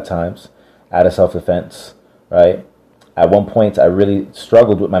as well at times, out of self-defense, right? At one point, I really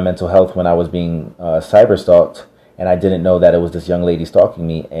struggled with my mental health when I was being cyber stalked, and I didn't know that it was this young lady stalking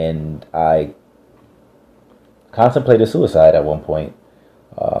me, and I contemplated suicide at one point.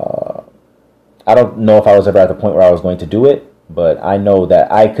 I don't know if I was ever at the point where I was going to do it, but I know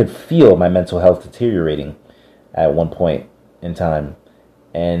that I could feel my mental health deteriorating at one point in time,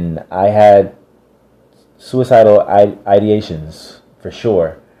 and I had suicidal ideations for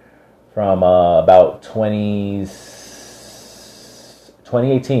sure from about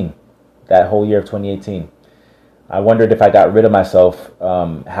 2018, that whole year of 2018. I wondered if I got rid of myself,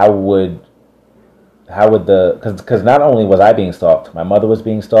 how would because not only was I being stalked, my mother was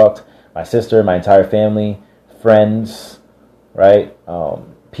being stalked, my sister, my entire family, friends, right?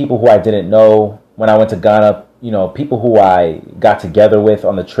 People who I didn't know when I went to Ghana, people who I got together with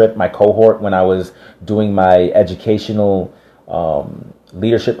on the trip, my cohort when I was doing my educational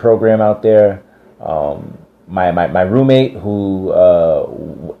leadership program out there. My roommate, who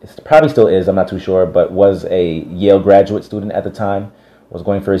probably still is, I'm not too sure, but was a Yale graduate student at the time, was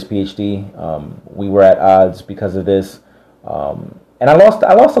going for his PhD. We were at odds because of this. And I lost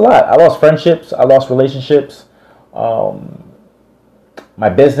a lot. I lost friendships. I lost relationships. My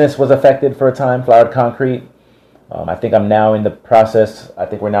business was affected for a time, Flowered Concrete. I think we're now in the process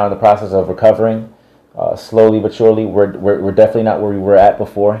of recovering, slowly but surely. We're definitely not where we were at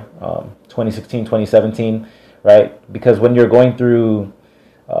before, 2016, 2017, right? Because when you're going through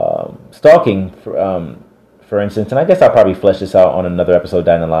stalking, for instance, and I guess I'll probably flesh this out on another episode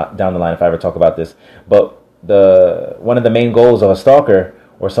down the line if I ever talk about this, but one of the main goals of a stalker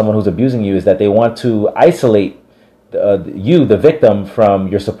or someone who's abusing you is that they want to isolate you, the victim, from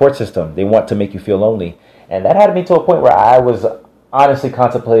your support system. They want to make you feel lonely. And that had me to a point where I was honestly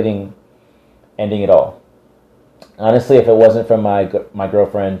contemplating ending it all. Honestly, if it wasn't for my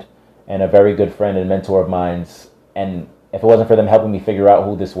girlfriend and a very good friend and mentor of mine, and if it wasn't for them helping me figure out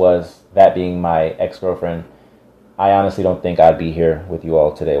who this was, that being my ex-girlfriend, I honestly don't think I'd be here with you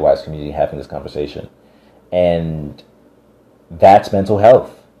all today, Wise Community, having this conversation. And that's mental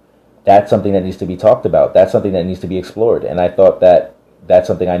health. That's something that needs to be talked about. That's something that needs to be explored. And I thought that that's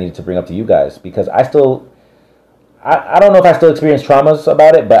something I needed to bring up to you guys, because I don't know if I still experience traumas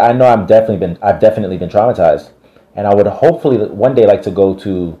about it, but I know I've definitely been traumatized. And I would hopefully one day like to go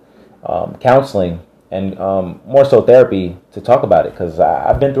to counseling and more so therapy to talk about it, because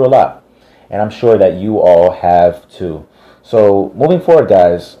I've been through a lot, and I'm sure that you all have too. So moving forward,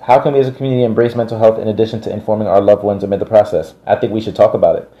 guys, how can we as a community embrace mental health in addition to informing our loved ones amid the process? I think we should talk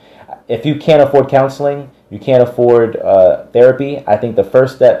about it. If you can't afford counseling, you can't afford therapy, I think the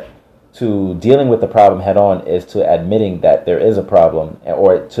first step to dealing with the problem head on is to admitting that there is a problem,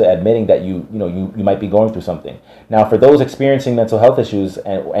 or to admitting that you might be going through something. Now, for those experiencing mental health issues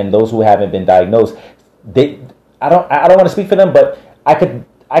and those who haven't been diagnosed, I don't want to speak for them, but I could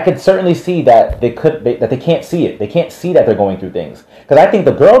certainly see that they can't see it. They can't see that they're going through things. Because I think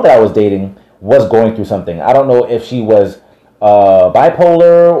the girl that I was dating was going through something. I don't know if she was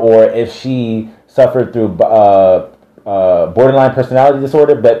bipolar or if she suffered through borderline personality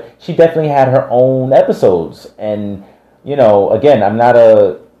disorder, but she definitely had her own episodes. And again, I'm not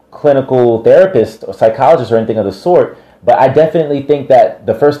a clinical therapist or psychologist or anything of the sort, but I definitely think that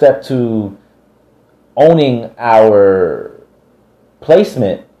the first step to owning our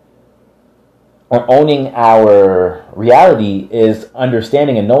placement or owning our reality is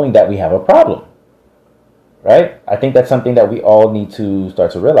understanding and knowing that we have a problem, right? I think that's something that we all need to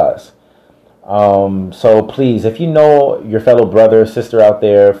start to realize. So please, if you know your fellow brother, sister out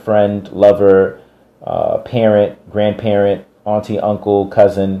there, friend, lover, parent, grandparent, auntie, uncle,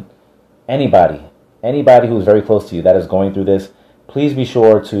 cousin, anybody who's very close to you that is going through this, please be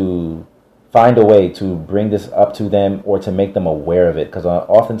sure to find a way to bring this up to them or to make them aware of it. Because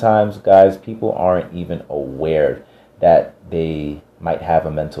oftentimes, guys, people aren't even aware that they might have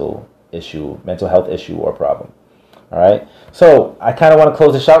a mental health issue or problem. All right. So I kind of want to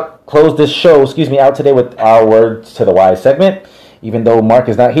close this show out today with our words to the wise segment. Even though Mark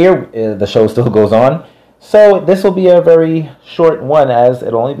is not here, the show still goes on. So this will be a very short one, as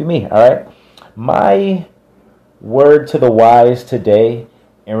it'll only be me. All right. My word to the wise today,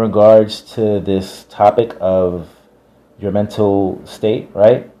 in regards to this topic of your mental state,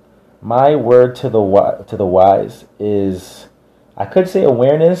 right? My word to the wise is, I could say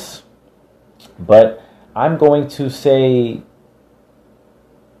awareness, but I'm going to say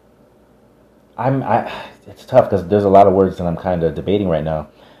it's tough because there's a lot of words that I'm kind of debating right now,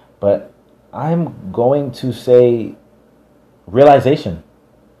 but I'm going to say realization.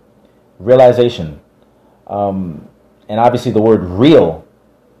 And obviously the word real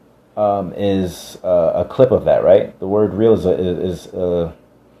is a clip of that, right? The word real is a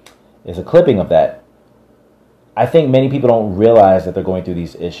clipping of that. I think many people don't realize that they're going through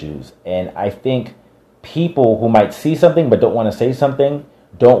these issues, and I think people who might see something but don't want to say something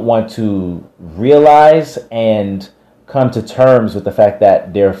don't want to realize and come to terms with the fact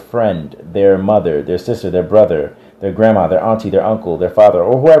that their friend, their mother, their sister, their brother, their grandma, their auntie, their uncle, their father,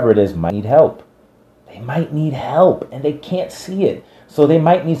 or whoever it is might need help. They might need help and they can't see it. So they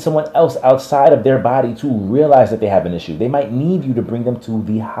might need someone else outside of their body to realize that they have an issue. They might need you to bring them to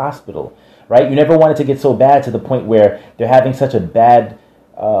the hospital, right? You never want it to get so bad to the point where they're having such a bad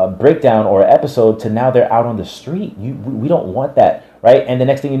breakdown or episode to now they're out on the street. We don't want that, right? And the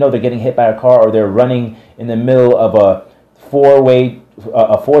next thing you know, they're getting hit by a car or they're running in the middle of a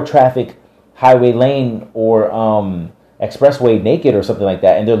four traffic highway lane or expressway naked or something like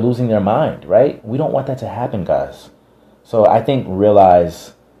that, and they're losing their mind, right? We don't want that to happen, guys. So I think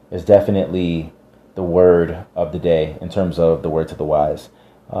realize is definitely the word of the day in terms of the word to the wise.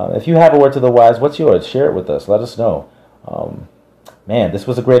 If you have a word to the wise, what's yours? Share it with us. Let us know. Man, this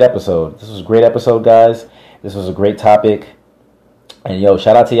was a great episode. This was a great episode, guys. This was a great topic. And yo,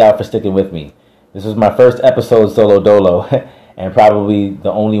 shout out to y'all for sticking with me. This was my first episode solo dolo and probably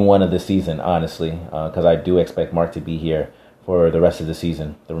the only one of the season, honestly, because I do expect Mark to be here for the rest of the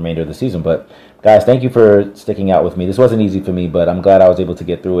season, the remainder of the season. But guys, thank you for sticking out with me. This wasn't easy for me, but I'm glad I was able to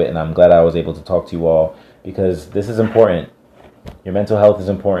get through it, and I'm glad I was able to talk to you all because this is important. Your mental health is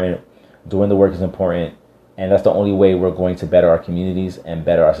important. Doing the work is important. And that's the only way we're going to better our communities and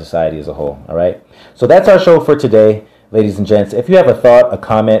better our society as a whole. All right. So that's our show for today, ladies and gents. If you have a thought, a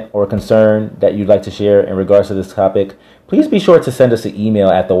comment, or a concern that you'd like to share in regards to this topic, please be sure to send us an email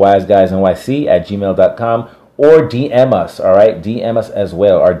at thewiseguysnyc@gmail.com or DM us. All right. DM us as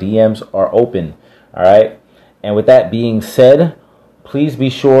well. Our DMs are open. All right. And with that being said, please be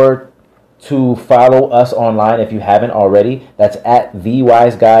sure to follow us online if you haven't already. That's at The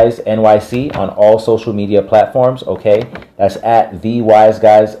Wise Guys NYC on all social media platforms, okay? That's at The Wise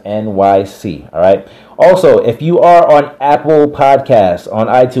Guys NYC, all right? Also, if you are on Apple Podcasts, on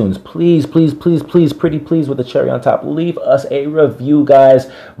iTunes, please, pretty please with the cherry on top, leave us a review, guys.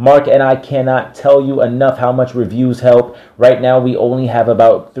 Mark and I cannot tell you enough how much reviews help. Right now, we only have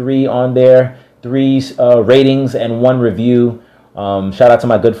about 3 on there, 3 ratings and 1 review. Shout out to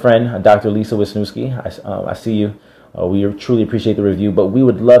my good friend, Dr. Lisa Wisniewski. I see you. We truly appreciate the review, but we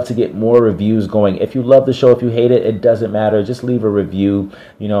would love to get more reviews going. If you love the show, if you hate it, it doesn't matter. Just leave a review.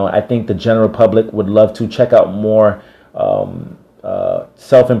 You know, I think the general public would love to check out more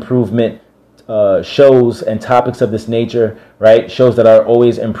self-improvement shows and topics of this nature, right? Shows that are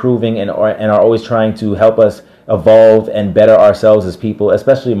always improving and are always trying to help us evolve and better ourselves as people,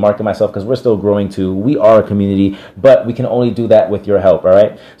 especially Mark and myself, because we're still growing too. We are a community, but we can only do that with your help, all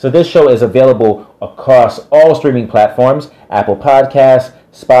right? So this show is available across all streaming platforms: Apple Podcasts,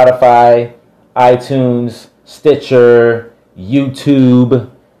 Spotify, iTunes, Stitcher, YouTube,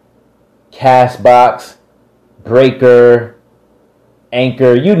 Castbox, Breaker,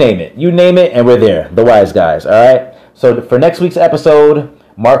 Anchor, you name it, and we're there, The Wise Guys, all right? So for next week's episode,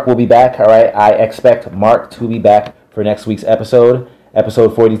 Mark will be back, all right? I expect Mark to be back for next week's episode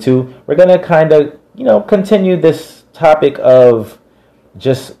 42. We're going to kind of, continue this topic of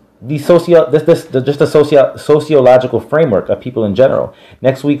just the sociological framework of people in general.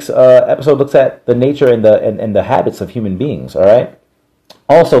 Next week's episode looks at the nature and the habits of human beings, all right?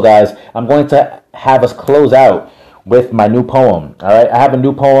 Also, guys, I'm going to have us close out with my new poem, all right? I have a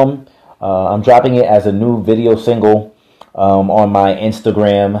new poem. I'm dropping it as a new video single on my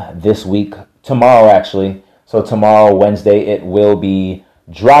Instagram this week, tomorrow actually. So tomorrow, Wednesday, it will be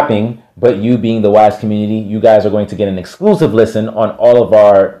dropping, but you being the Wise community, you guys are going to get an exclusive listen on all of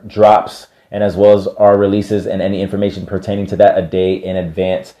our drops and as well as our releases and any information pertaining to that a day in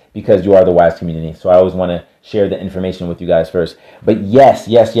advance because you are the Wise community. So I always want to share the information with you guys first. But yes,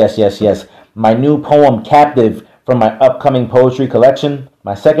 my new poem, Captive, from my upcoming poetry collection,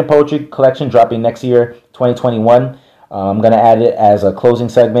 my second poetry collection dropping next year, 2021. I'm going to add it as a closing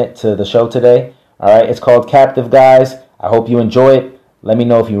segment to the show today. All right, it's called Captive, guys. I hope you enjoy it. Let me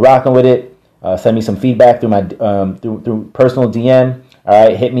know if you're rocking with it. Send me some feedback through my through personal DM. All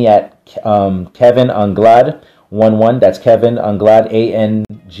right, hit me at Kevin Anglad 11. That's Kevin Anglade,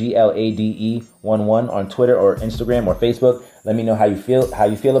 ANGLADE 11 on Twitter or Instagram or Facebook. Let me know how you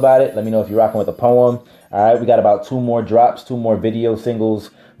feel about it. Let me know if you're rocking with a poem. All right, we got about 2 more drops, 2 more video singles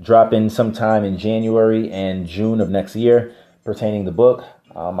dropping sometime in January and June of next year pertaining to the book.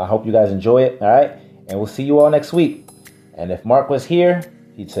 I hope you guys enjoy it. All right, and we'll see you all next week. And if Mark was here,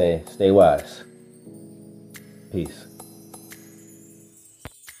 he'd say, stay wise. Peace.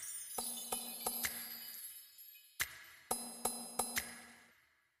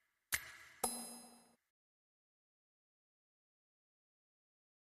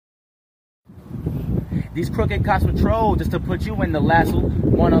 These crooked cops patrol just to put you in the lasso.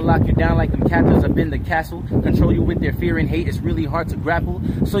 Wanna lock you down like them captives up in the castle. Control you with their fear and hate, it's really hard to grapple.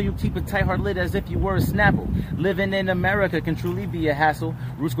 So you keep a tight heart lit as if you were a Snapple. Living in America can truly be a hassle.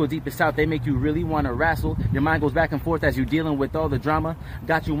 Roots go deep and south, they make you really wanna wrestle. Your mind goes back and forth as you're dealing with all the drama.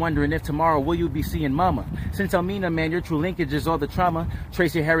 Got you wondering if tomorrow will you be seeing mama. Since Elmina, man, your true linkage is all the trauma.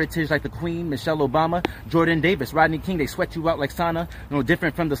 Trace your heritage like the Queen, Michelle Obama, Jordan Davis, Rodney King, they sweat you out like sauna. No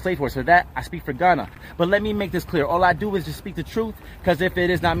different from the slave horse, for that I speak for Ghana. But let me make this clear, all I do is just speak the truth, cause if it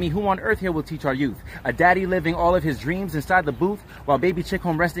is not me, who on earth here will teach our youth? A daddy living all of his dreams inside the booth, while baby chick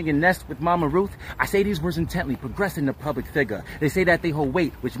home resting in nest with Mama Ruth. I say these words intently, progressing the public figure. They say that they hold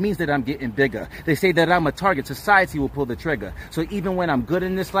weight, which means that I'm getting bigger. They say that I'm a target, society will pull the trigger. So even when I'm good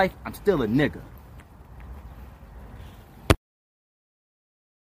in this life, I'm still a nigga.